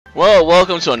Well,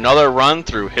 welcome to another run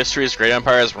through History's Great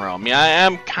Empires Rome. Yeah, I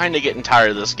am kind of getting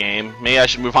tired of this game. Maybe I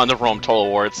should move on to Rome Total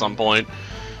War at some point.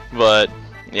 But,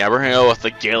 yeah, we're going to go with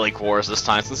the Gallic Wars this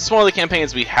time, since it's one of the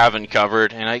campaigns we haven't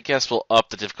covered, and I guess we'll up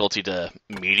the difficulty to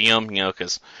medium,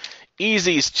 because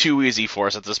easy is too easy for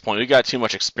us at this point. We got too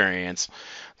much experience.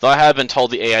 Though I have been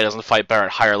told the AI doesn't fight better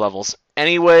at higher levels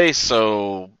anyway,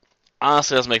 so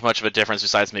honestly it doesn't make much of a difference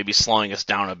besides maybe slowing us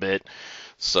down a bit.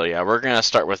 So yeah, we're going to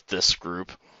start with this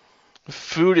group.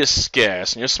 Food is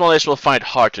scarce, and your small nation will find it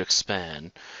hard to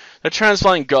expand. The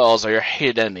transplanting Gauls are your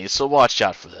hated enemies, so watch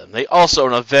out for them. They also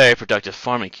own a very productive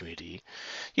farming community.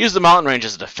 Use the mountain range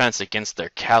as a defense against their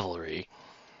cavalry.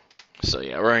 So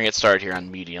yeah, we're going to get started here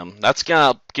on medium. That's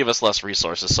going to give us less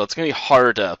resources, so it's going to be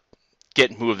harder to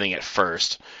get moving at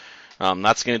first.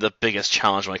 That's going to be the biggest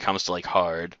challenge when it comes to like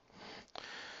hard.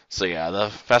 So yeah, the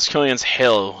Vasconians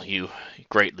hail you,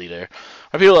 great leader.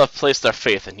 Our people have placed their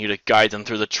faith in you to guide them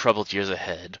through the troubled years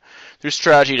ahead. Through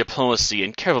strategy, diplomacy,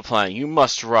 and careful planning, you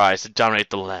must rise to dominate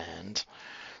the land.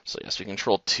 So yes, we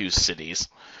control 2 cities.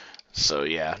 So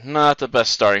yeah, not the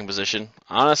best starting position.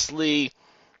 Honestly,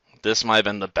 this might have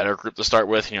been the better group to start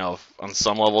with, on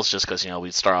some levels, just because,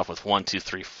 we'd start off with 1, 2,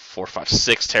 3, 4, 5,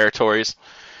 6 territories.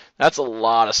 That's a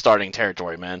lot of starting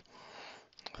territory, man.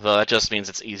 Though that just means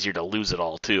it's easier to lose it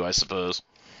all, too, I suppose.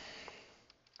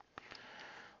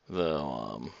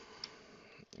 Though,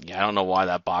 yeah, I don't know why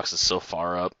that box is so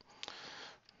far up.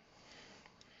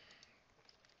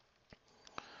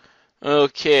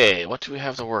 Okay, what do we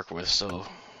have to work with? So,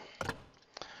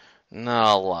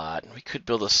 not a lot. We could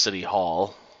build a city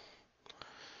hall.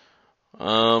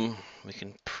 We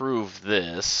can prove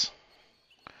this.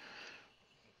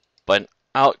 But an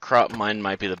outcrop mine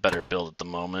might be the better build at the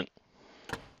moment.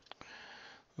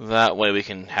 That way we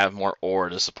can have more ore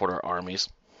to support our armies.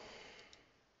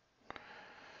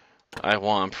 I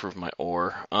want to improve my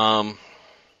ore. But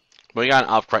we got an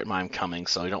outcrop mine coming,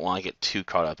 so we don't want to get too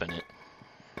caught up in it.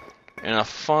 And a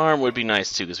farm would be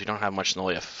nice too, because we don't have much in the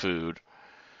way of food.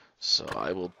 So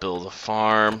I will build a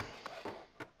farm.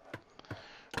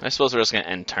 I suppose we're just going to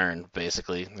end turn,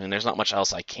 basically. I mean, there's not much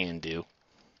else I can do.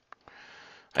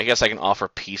 I guess I can offer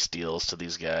peace deals to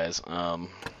these guys.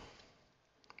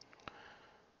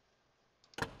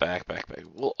 Back.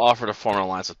 We'll offer to form an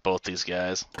alliance with both these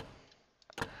guys.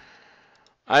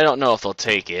 I don't know if they'll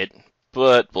take it,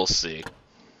 but we'll see.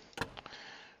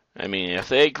 I mean, if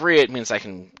they agree, it means I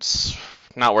can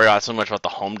not worry so much about the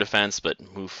home defense,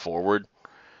 but move forward,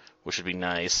 which would be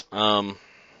nice. Do I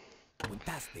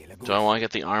want to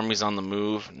get the armies on the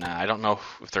move? Nah, I don't know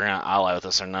if they're going to ally with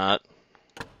us or not.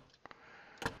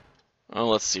 Oh,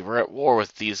 let's see. We're at war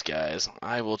with these guys.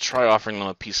 I will try offering them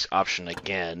a peace option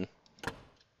again.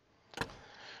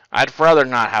 I'd rather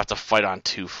not have to fight on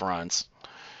 2 fronts.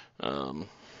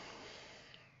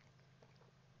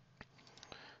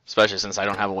 Especially since I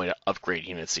don't have a way to upgrade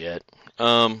units yet.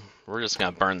 We're just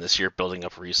going to burn this year building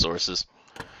up resources.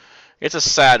 It's a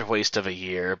sad waste of a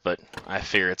year, but I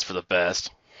figure it's for the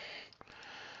best.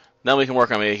 Then we can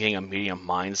work on making a medium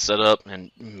mine set up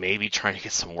and maybe trying to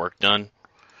get some work done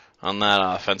on that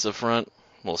offensive front.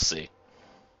 We'll see.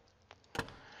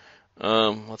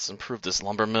 Let's improve this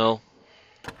lumber mill.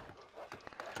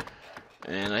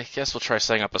 And I guess we'll try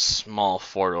setting up a small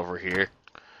fort over here,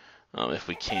 if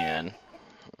we can.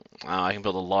 I can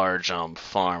build a large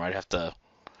farm. I'd have to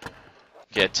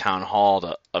get a town hall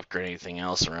to upgrade anything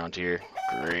else around here.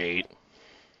 Great.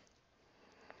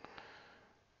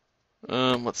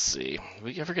 Let's see. Did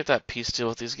we ever get that peace deal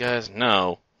with these guys?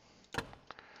 No.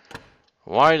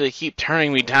 Why do they keep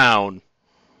turning me down?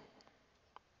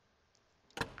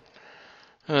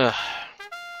 Okay,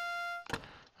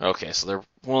 so they're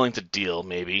willing to deal,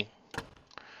 maybe.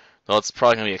 Though it's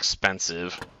probably going to be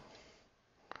expensive.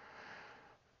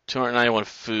 291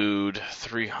 food,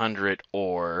 300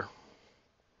 ore.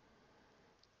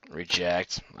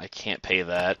 Reject. I can't pay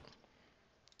that.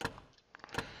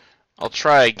 I'll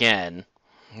try again,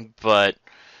 but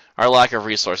our lack of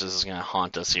resources is going to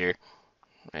haunt us here.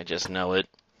 I just know it.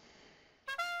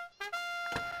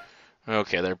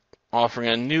 Okay, they're offering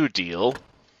a new deal.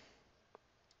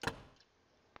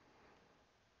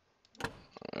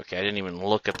 Okay, I didn't even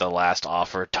look at the last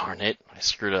offer. Darn it, I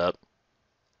screwed up.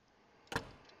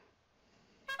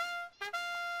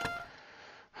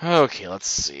 Okay, let's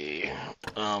see.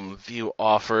 View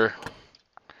offer.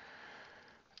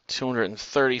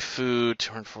 230 food,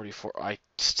 244. I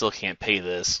still can't pay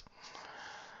this.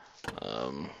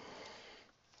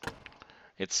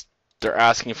 They're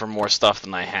asking for more stuff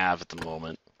than I have at the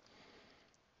moment,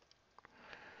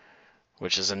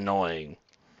 which is annoying.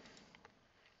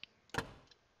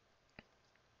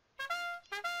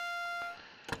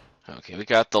 Okay, we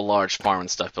got the large farm and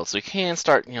stuff built, so we can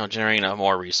start, generating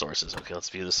more resources. Okay, let's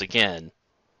view this again.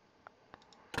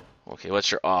 Okay, what's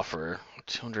your offer?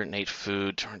 208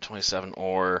 food, 227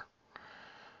 ore.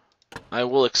 I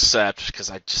will accept, because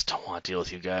I just don't want to deal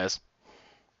with you guys.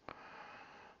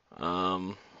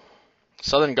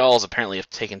 Southern Gauls apparently have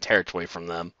taken territory from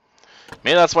them.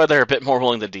 Maybe that's why they're a bit more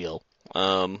willing to deal.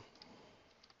 I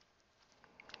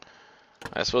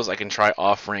suppose I can try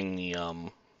offering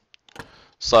the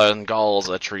Southern Gauls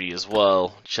a treaty as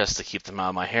well, just to keep them out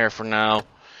of my hair for now.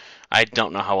 I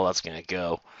don't know how well that's going to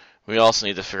go. We also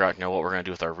need to figure out, what we're going to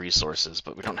do with our resources,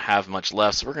 but we don't have much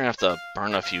left, so we're going to have to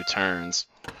burn a few turns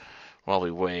while we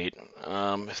wait.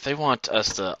 If they want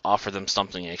us to offer them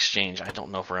something in exchange, I don't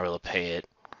know if we're able to pay it.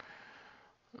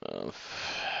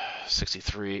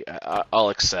 63, I'll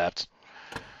accept.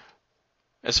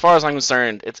 As far as I'm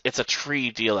concerned, it's a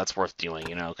tree deal that's worth doing,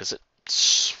 because it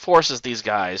forces these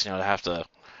guys, to have to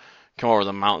come over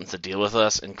the mountains to deal with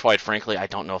us, and quite frankly, I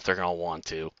don't know if they're going to want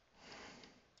to.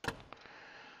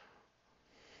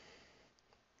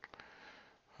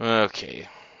 Okay.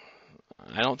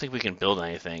 I don't think we can build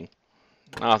anything.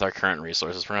 Not with our current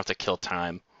resources. We're going to have to kill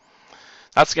time.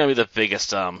 That's going to be the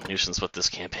biggest nuisance with this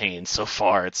campaign so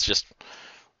far. It's just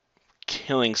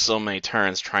killing so many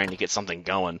turns trying to get something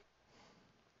going.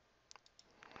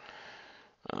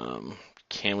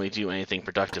 Can we do anything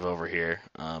productive over here?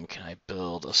 Can I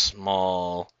build a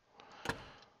small...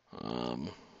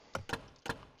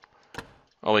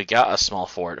 Oh, we got a small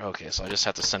fort. Okay, so I just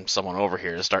have to send someone over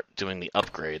here to start doing the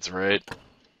upgrades, right?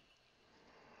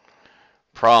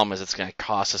 Problem is it's going to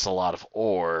cost us a lot of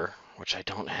ore, which I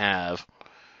don't have.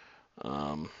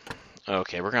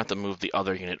 Okay, we're going to have to move the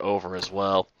other unit over as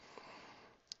well.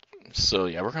 So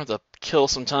yeah, we're going to have to kill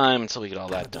some time until we get all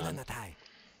that done.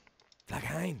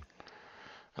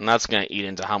 And that's going to eat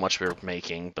into how much we're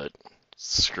making, but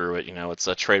screw it, it's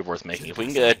a trade worth making. If we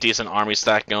can get a decent army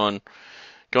stack going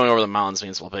over the mountains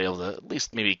means we'll be able to at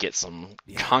least maybe get some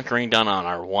conquering done on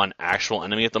our one actual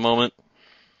enemy at the moment.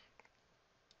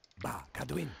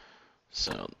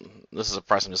 So this is a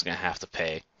price I'm just going to have to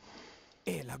pay.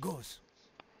 And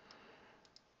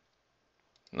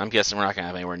I'm guessing we're not going to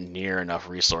have anywhere near enough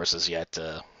resources yet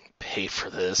to pay for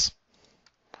this.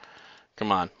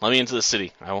 Come on, let me into the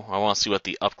city. I want to see what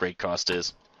the upgrade cost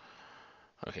is.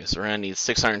 Okay, so we're going to need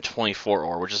 624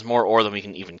 ore, which is more ore than we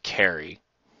can even carry.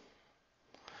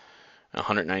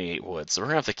 198 wood. So we're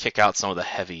going to have to kick out some of the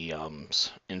heavy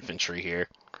infantry here.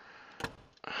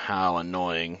 How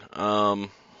annoying.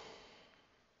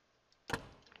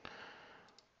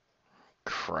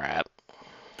 Crap.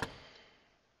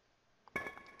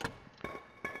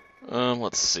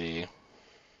 Let's see.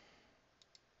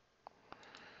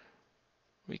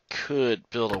 We could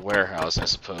build a warehouse, I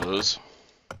suppose.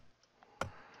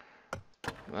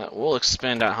 That will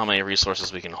expand out how many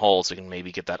resources we can hold, so we can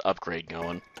maybe get that upgrade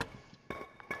going.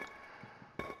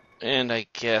 And I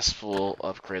guess we'll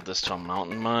upgrade this to a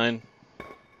mountain mine.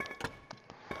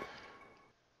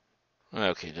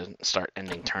 Okay, doesn't start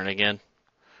ending turn again.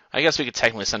 I guess we could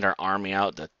technically send our army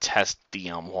out to test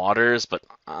the waters, but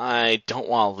I don't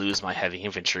want to lose my heavy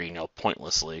infantry,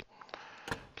 pointlessly,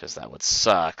 because that would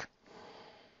suck.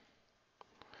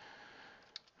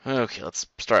 Okay, let's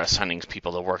start assigning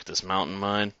people to work this mountain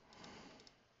mine.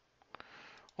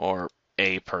 Or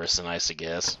a person, I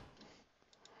guess.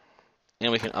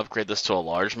 And we can upgrade this to a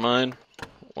large mine.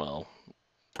 Well,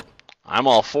 I'm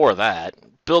all for that.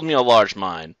 Build me a large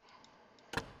mine.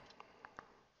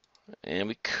 And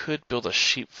we could build a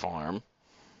sheep farm.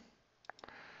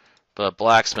 But a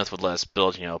blacksmith would let us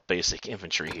build, basic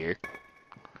infantry here.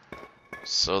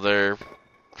 So they're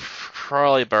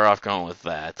probably better off going with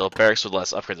that. Though barracks would let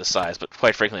us upgrade the size, but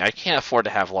quite frankly, I can't afford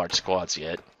to have large squads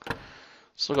yet.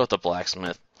 So we'll go with the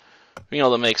blacksmith. Being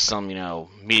able to make some,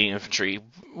 medium infantry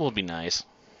will be nice.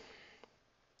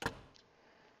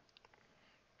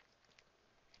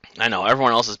 I know,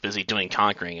 everyone else is busy doing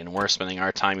conquering, and we're spending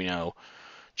our time,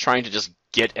 trying to just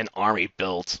get an army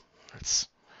built. It's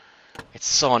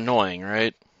so annoying,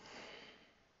 right?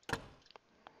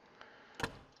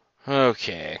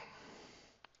 Okay.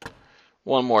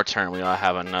 One more turn, we ought to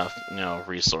have enough,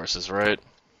 resources, right?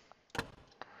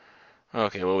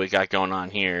 Okay, what we got going on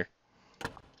here?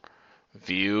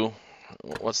 View.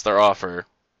 What's their offer?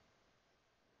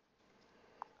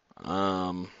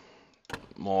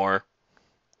 More.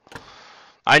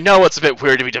 I know it's a bit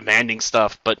weird to be demanding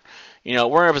stuff, but,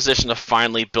 we're in a position to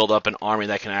finally build up an army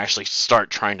that can actually start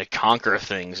trying to conquer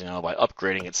things, by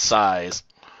upgrading its size.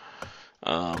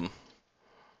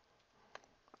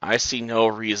 I see no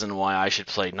reason why I should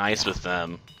play nice with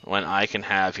them when I can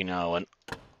have,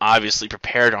 obviously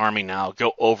prepared army now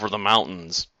go over the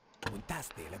mountains.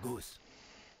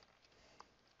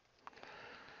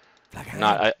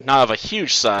 Not of a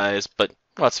huge size, but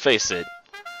let's face it,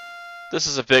 this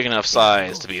is a big enough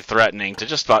size to be threatening to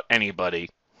just about anybody.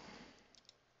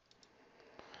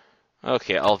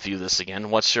 Okay, I'll view this again.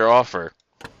 What's your offer?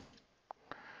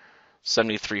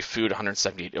 73 food,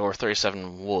 178, or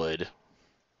 37 wood.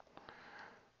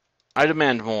 I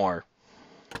demand more.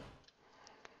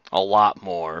 A lot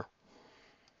more.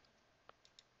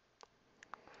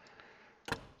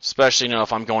 Especially, you know,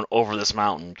 if I'm going over this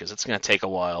mountain, because it's going to take a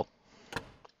while.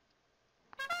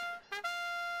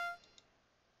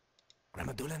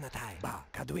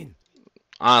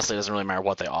 Honestly, it doesn't really matter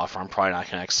what they offer. I'm probably not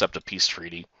going to accept a peace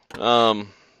treaty. But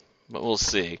we'll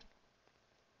see.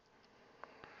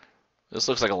 This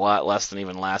looks like a lot less than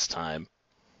even last time.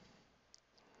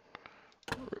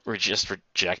 We just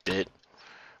reject it.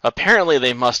 Apparently,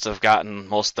 they must have gotten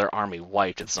most of their army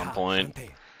wiped at some point,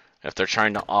 if they're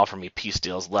trying to offer me peace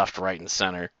deals left, right, and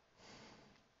center.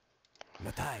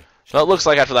 So it looks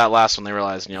like after that last one, they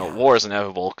realized, you know, war is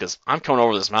inevitable, because I'm coming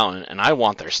over this mountain, and I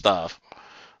want their stuff.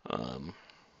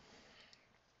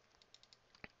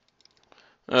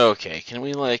 Okay, can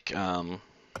we, like,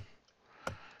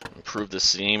 improve the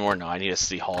city anymore? No, I need a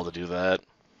city hall to do that.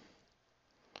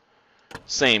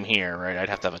 Same here, right? I'd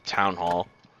have to have a town hall,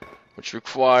 which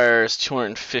requires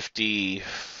 250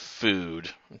 food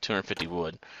and 250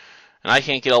 wood. And I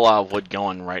can't get a lot of wood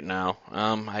going right now.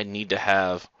 I need to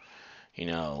have, you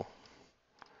know,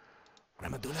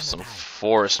 some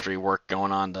forestry work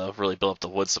going on to really build up the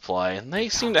wood supply. And they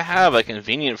seem to have a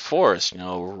convenient forest, you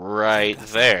know, right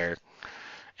there.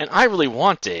 And I really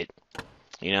want it,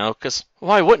 you know, because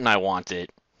why wouldn't I want it?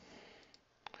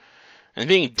 And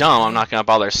being dumb, I'm not going to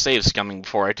bother save scumming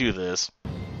before I do this.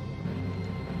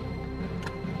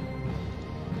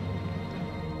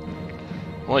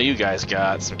 What you guys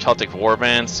got? Some Celtic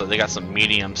warbands, so they got some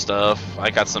medium stuff. I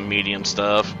got some medium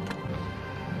stuff.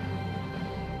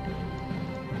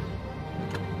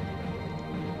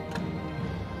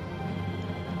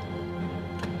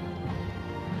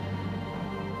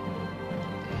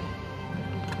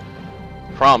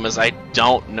 Problem is, I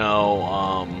don't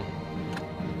know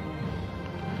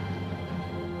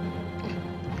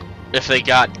if they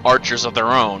got archers of their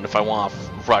own, if I want to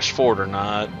rush forward or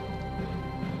not.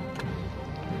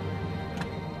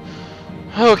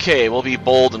 Okay, we'll be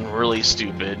bold and really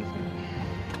stupid.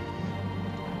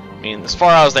 I mean, as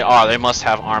far as they are, they must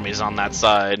have armies on that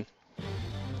side.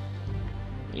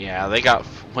 Yeah, they got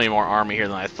way more army here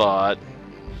than I thought.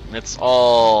 It's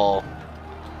all...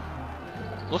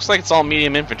 looks like it's all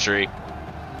medium infantry.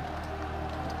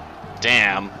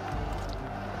 Damn.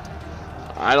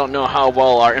 I don't know how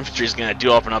well our infantry is going to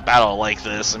do up in a battle like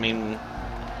this. I mean,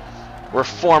 we're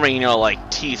forming, you know, like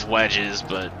teeth wedges,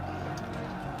 but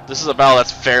this is a battle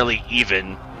that's fairly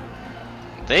even.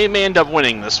 They may end up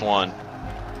winning this one.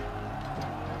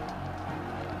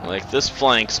 Like, this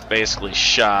flank's basically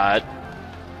shot.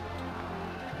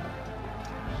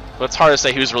 But it's hard to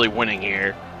say who's really winning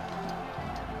here.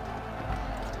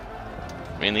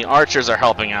 I mean, the archers are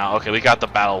helping out. Okay, we got the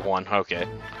battle won. Okay.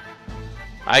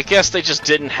 I guess they just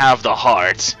didn't have the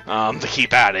heart to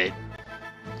keep at it.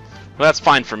 But that's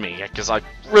fine for me, because I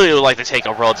really would like to take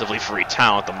a relatively free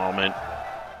town at the moment.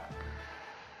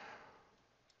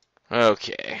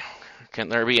 Okay. Can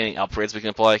there be any upgrades we can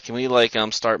apply? Can we, like,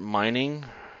 start mining?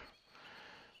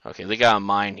 Okay, they got a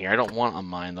mine here. I don't want a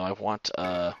mine, though. I want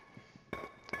a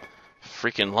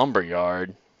freaking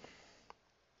lumberyard.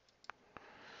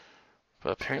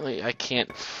 But apparently I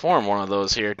can't form one of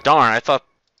those here. Darn, I thought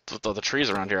with all the trees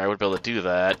around here I would be able to do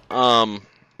that.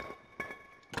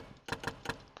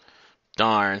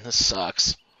 Darn, this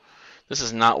sucks. This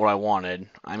is not what I wanted.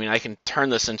 I mean, I can turn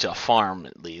this into a farm,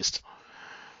 at least.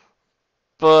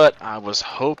 But I was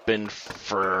hoping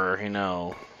for, you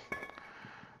know,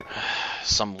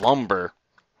 some lumber.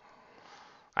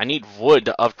 I need wood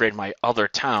to upgrade my other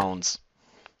towns.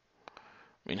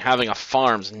 I mean, having a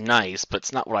farm's nice, but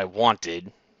it's not what I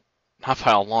wanted. Not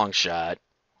by a long shot.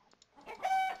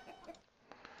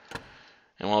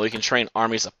 And while we can train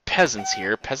armies of peasants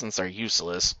here, peasants are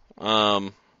useless. Yeah,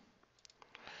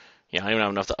 I don't even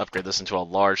have enough to upgrade this into a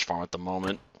large farm at the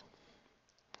moment.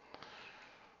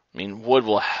 I mean,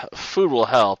 food will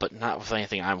help, but not with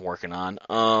anything I'm working on.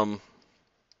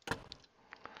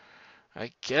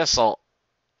 I guess I'll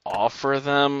offer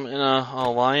them an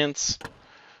alliance.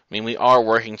 I mean, we are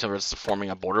working towards forming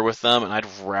a border with them, and I'd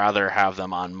rather have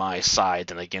them on my side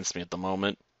than against me at the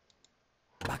moment.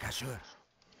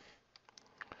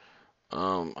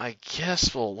 I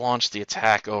guess we'll launch the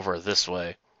attack over this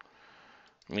way.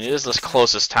 I I mean, it is the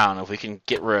closest town. If we can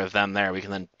get rid of them there, we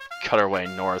can then cut our way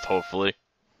north, hopefully.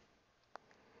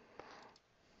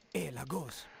 Okay,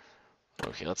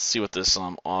 let's see what this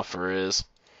offer is.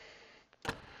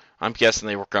 I'm guessing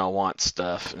they were going to want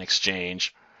stuff in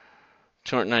exchange.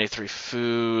 293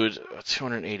 food,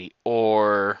 280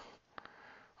 ore,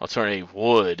 280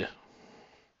 wood.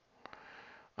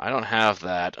 I don't have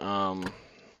that. I'll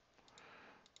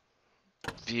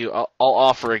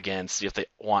offer again, see if they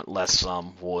want less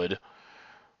wood.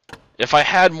 If I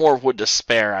had more wood to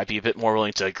spare, I'd be a bit more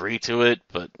willing to agree to it,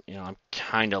 but, you know, I'm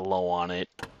kind of low on it.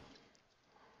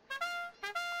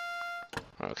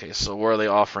 Okay, so what are they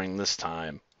offering this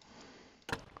time?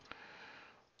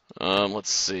 Let's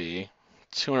see.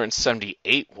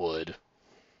 278 wood.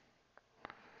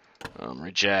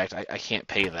 Reject. I can't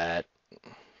pay that.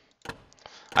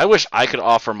 I wish I could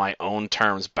offer my own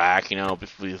terms back, you know,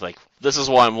 like, this is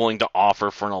what I'm willing to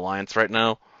offer for an alliance right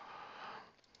now.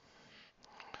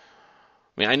 I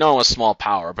mean, I know I'm a small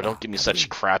power, but don't give me such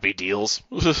crappy deals.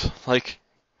 Like...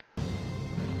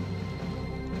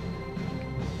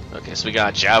 Okay, so we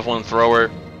got a javelin thrower.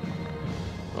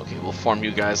 Okay, we'll form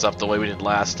you guys up the way we did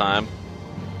last time.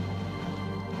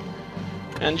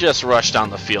 And just rush down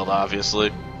the field,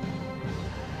 obviously.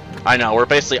 I know, we're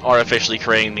basically artificially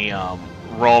creating the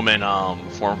Roman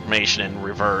formation in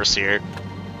reverse here.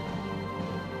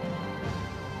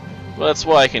 But that's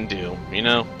what I can do, you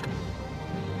know?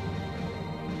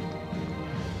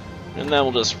 And then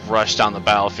we'll just rush down the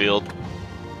battlefield.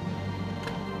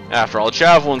 After all,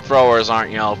 javelin throwers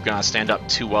aren't, you know, gonna stand up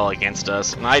too well against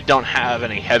us, and I don't have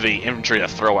any heavy infantry to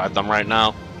throw at them right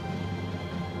now.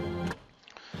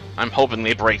 I'm hoping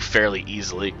they break fairly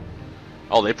easily.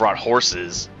 Oh, they brought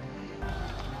horses.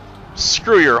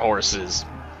 Screw your horses.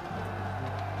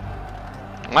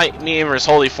 My Neamer is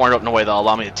wholly formed up in a way that'll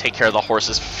allow me to take care of the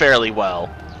horses fairly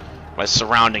well by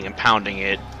surrounding and pounding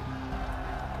it.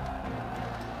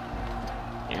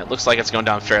 Yeah, it looks like it's going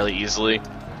down fairly easily.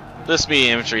 This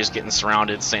medium infantry is getting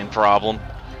surrounded, same problem.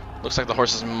 Looks like the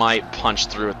horses might punch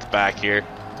through at the back here.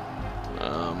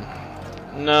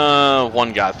 No,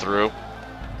 one got through.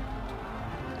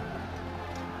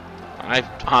 I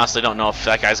honestly don't know if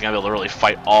that guy's going to be able to really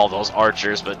fight all those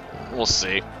archers, but we'll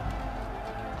see.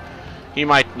 He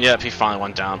might, yep, he finally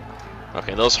went down.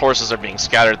 Okay, those horses are being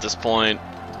scattered at this point.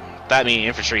 That medium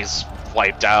infantry is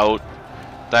wiped out.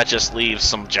 That just leaves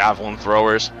some javelin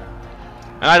throwers.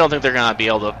 And I don't think they're going to be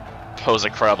able to pose a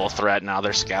credible threat now.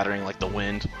 They're scattering like the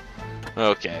wind.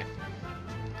 Okay.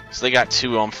 So they got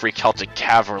two free Celtic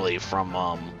cavalry from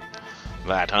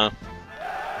that, huh?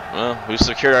 Well, we've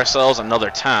secured ourselves another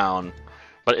town.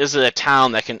 But is it a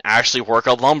town that can actually work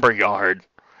a lumber yard?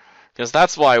 Because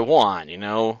that's what I want, you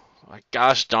know? A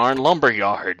gosh darn lumber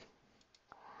yard.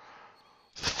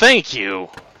 Thank you!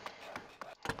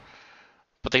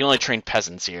 But they can only train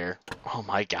peasants here. Oh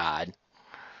my god.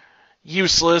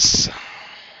 Useless.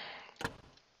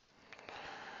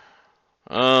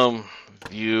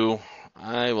 View.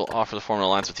 I will offer the formal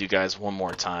alliance with you guys one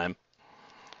more time.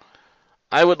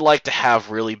 I would like to have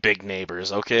really big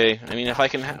neighbors, okay? I mean, if I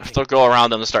can have to go around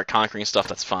them and start conquering stuff,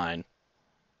 that's fine.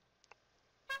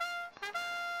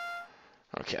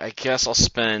 Okay, I guess I'll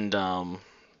spend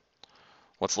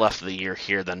what's left of the year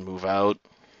here, then move out.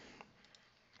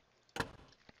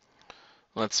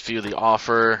 Let's view the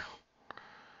offer.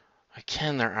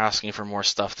 Again, they're asking for more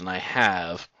stuff than I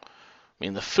have. I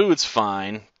mean, the food's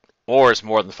fine, or it's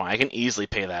more than fine. I can easily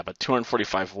pay that, but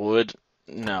 245 wood?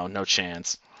 No, no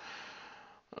chance.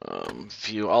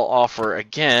 View, I'll offer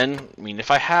again. I mean,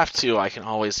 if I have to, I can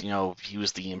always, you know,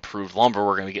 use the improved lumber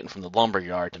we're going to be getting from the lumber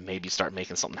yard to maybe start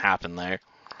making something happen there.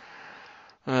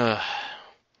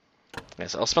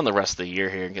 Yes, I'll spend the rest of the year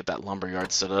here and get that lumber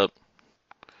yard set up.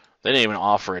 They didn't even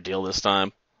offer a deal this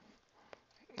time.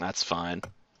 That's fine.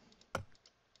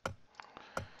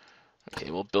 Okay,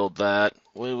 we'll build that.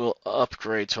 We will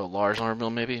upgrade to a large lumber mill,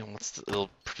 maybe. It'll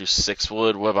produce 6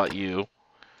 wood. What about you?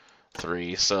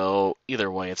 3. So either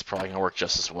way, it's probably going to work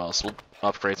just as well. So we'll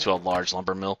upgrade to a large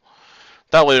lumber mill.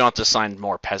 That way we don't have to assign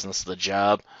more peasants to the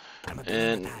job.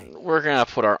 And we're going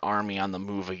to put our army on the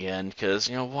move again, because,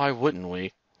 you know, why wouldn't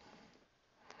we?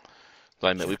 But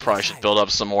I admit, we probably should build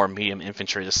up some more medium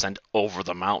infantry to send over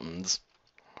the mountains.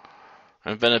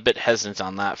 I've been a bit hesitant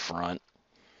on that front.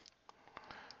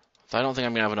 I don't think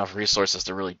I'm going to have enough resources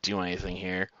to really do anything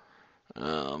here.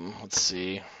 Let's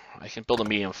see. I can build a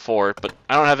medium fort, but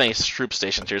I don't have any troop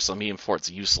stations here, so a medium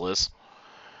fort's useless.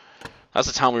 That's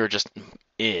the town we were just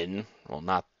in. Well,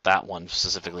 not that one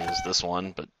specifically as this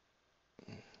one, but...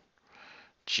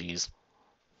 Jeez.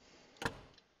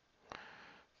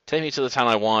 Take me to the town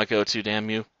I want to go to, damn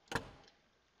you.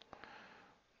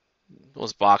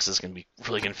 those boxes can be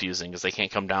really confusing because they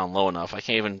can't come down low enough. I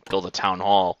can't even build a town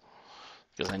hall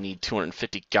because I need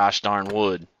 250 gosh darn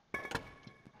wood.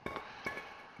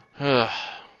 Oh,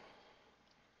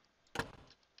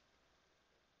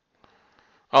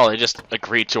 they just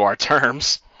agreed to our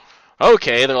terms.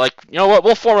 Okay, they're like, you know what,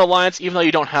 we'll form an alliance even though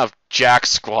you don't have jack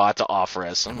squat to offer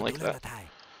us. I'm like that.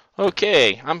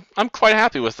 Okay, I'm quite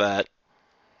happy with that.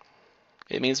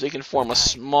 It means we can form a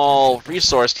small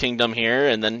resource kingdom here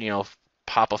and then, you know,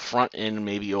 pop a front in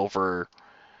maybe over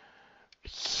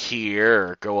here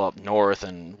or go up north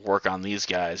and work on these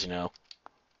guys, you know.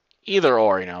 Either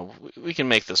or, you know, we can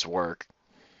make this work.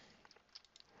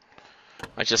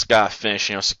 I just gotta finish,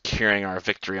 you know, securing our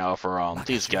victory over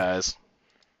these guys.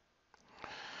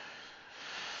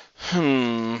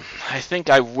 I think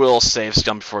I will save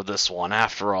Scum before this one.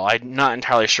 After all, I'm not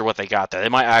entirely sure what they got there. They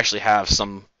might actually have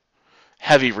some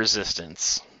heavy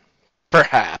resistance.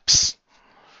 Perhaps.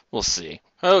 We'll see.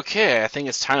 Okay, I think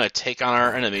it's time to take on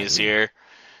our enemies here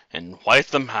and wipe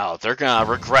them out. They're gonna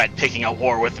regret picking a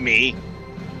war with me.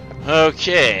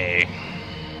 Okay.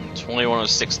 21 of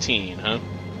 16, huh?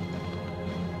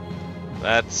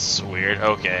 That's weird.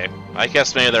 Okay. I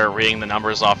guess maybe they're reading the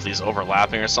numbers off these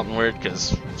overlapping or something weird,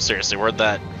 because seriously, where'd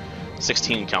that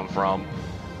 16 come from?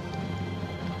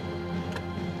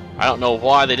 I don't know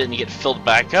why they didn't get filled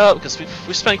back up, because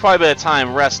we spent quite a bit of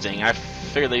time resting. I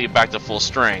figured they'd be back to full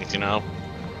strength, you know?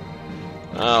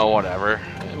 Oh, whatever.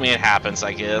 I mean, it happens,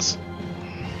 I guess.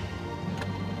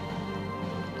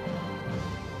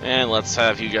 And let's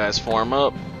have you guys form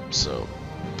up. So,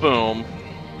 boom.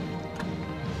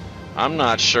 I'm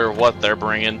not sure what they're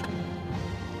bringing.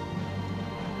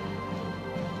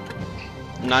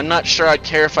 And I'm not sure I'd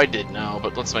care if I did know,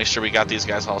 but let's make sure we got these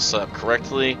guys all set up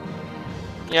correctly.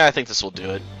 Yeah, I think this will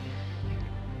do it.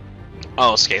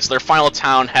 Oh, okay, so their final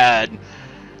town had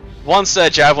one set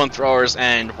of javelin throwers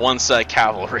and one set of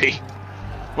cavalry.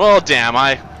 Well, damn,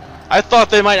 I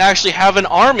thought they might actually have an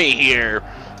army here.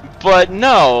 But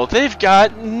no, they've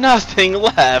got nothing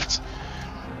left.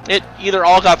 It either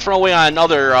all got thrown away on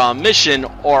another mission,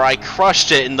 or I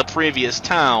crushed it in the previous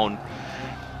town.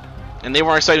 And they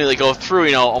weren't expecting to go through,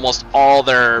 you know, almost all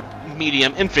their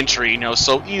medium infantry, you know,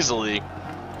 so easily.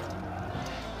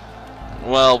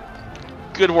 Well,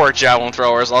 good work, javelin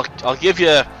throwers. I'll give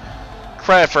you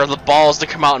credit for the balls to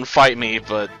come out and fight me,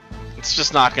 but it's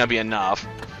just not going to be enough.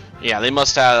 Yeah, they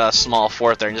must have had a small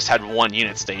fort there and just had one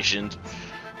unit stationed.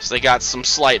 So they got some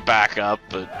slight backup,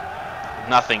 but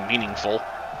nothing meaningful.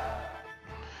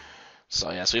 So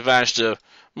yes, we've managed to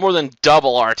more than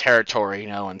double our territory, you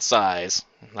know, in size.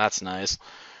 That's nice.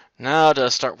 Now to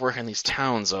start working these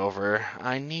towns over,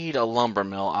 I need a lumber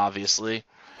mill, obviously.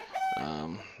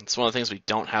 It's one of the things we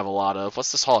don't have a lot of.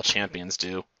 What's this Hall of Champions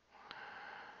do?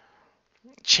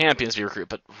 Champions we recruit,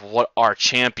 but what are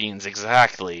champions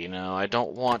exactly? You know, I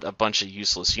don't want a bunch of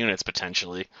useless units,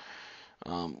 potentially.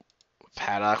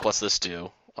 Paddock, what's this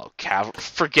do? Oh,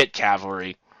 forget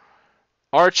cavalry.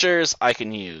 Archers, I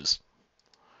can use.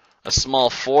 A small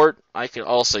fort, I could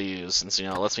also use, since, you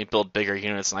know, it lets me build bigger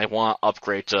units, and I want to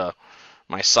upgrade to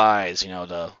my size, you know,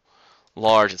 to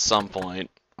large at some point.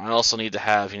 I also need to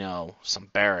have, you know, some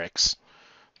barracks.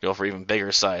 Go for even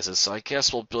bigger sizes, so I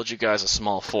guess we'll build you guys a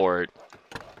small fort.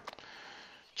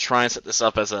 Try and set this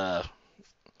up as a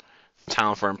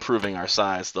town for improving our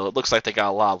size, though it looks like they got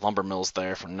a lot of lumber mills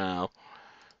there for now.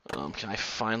 Can I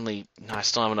finally... No, I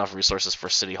still don't have enough resources for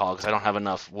City Hall, because I don't have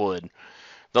enough wood.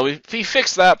 Though we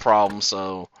fixed that problem,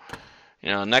 so... You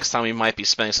know, next time we might be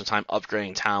spending some time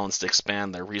upgrading towns to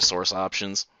expand their resource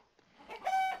options.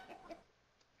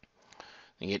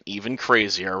 And get even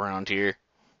crazier around here.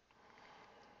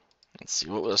 Let's see,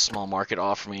 what would a small market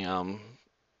offer me?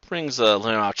 Brings a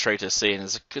limited amount of trade to the city and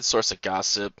is a good source of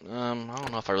gossip. I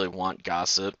don't know if I really want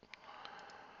gossip.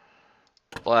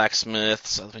 Blacksmith,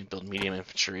 so let me build medium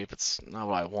infantry, but it's not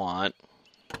what I want.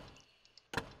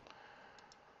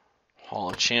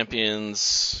 Hall of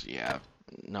Champions, yeah,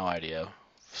 no idea.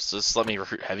 So just let me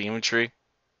recruit heavy infantry.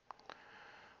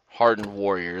 Hardened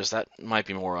warriors, that might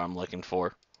be more what I'm looking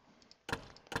for.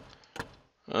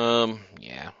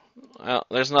 Yeah. Well,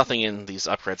 there's nothing in these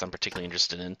upgrades I'm particularly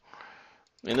interested in.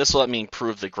 I mean, this will let me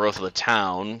improve the growth of the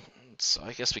town, so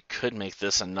I guess we could make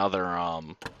this another,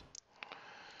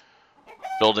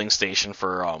 building station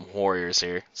for, warriors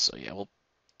here. So yeah, we'll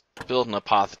build an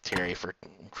apothecary for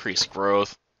increased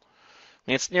growth.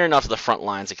 I mean, it's near enough to the front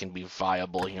lines it can be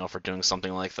viable, you know, for doing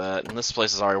something like that. And this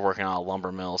place is already working on a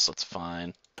lumber mill, so it's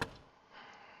fine.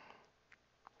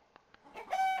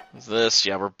 This,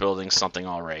 yeah, we're building something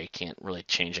already. Can't really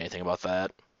change anything about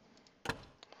that.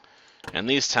 And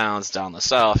these towns down the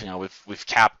south, we've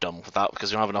capped them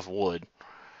because we don't have enough wood.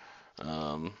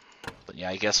 But yeah,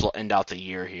 I guess we'll end out the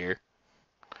year here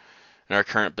in our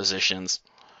current positions.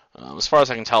 As far as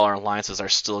I can tell, our alliances are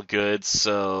still good,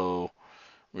 so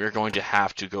we're going to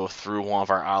have to go through one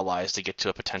of our allies to get to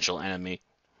a potential enemy.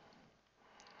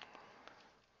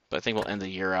 But I think we'll end the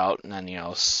year out and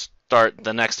then, start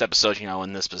the next episode,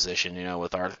 in this position,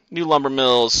 with our new lumber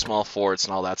mills, small forts,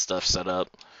 and all that stuff set up.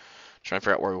 Trying to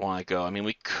figure out where we want to go. I mean,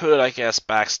 we could, I guess,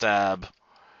 backstab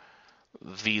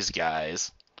these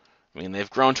guys. I mean, they've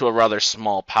grown to a rather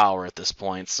small power at this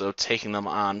point, so taking them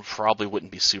on probably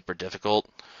wouldn't be super difficult.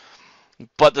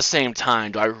 But at the same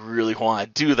time, do I really want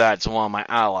to do that to one of my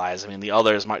allies? I mean, the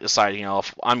others might decide,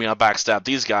 if I'm going to backstab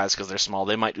these guys because they're small,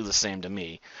 they might do the same to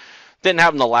me. Didn't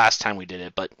happen the last time we did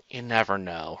it, but you never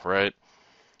know, right?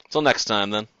 Until next time,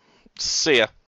 then. See ya.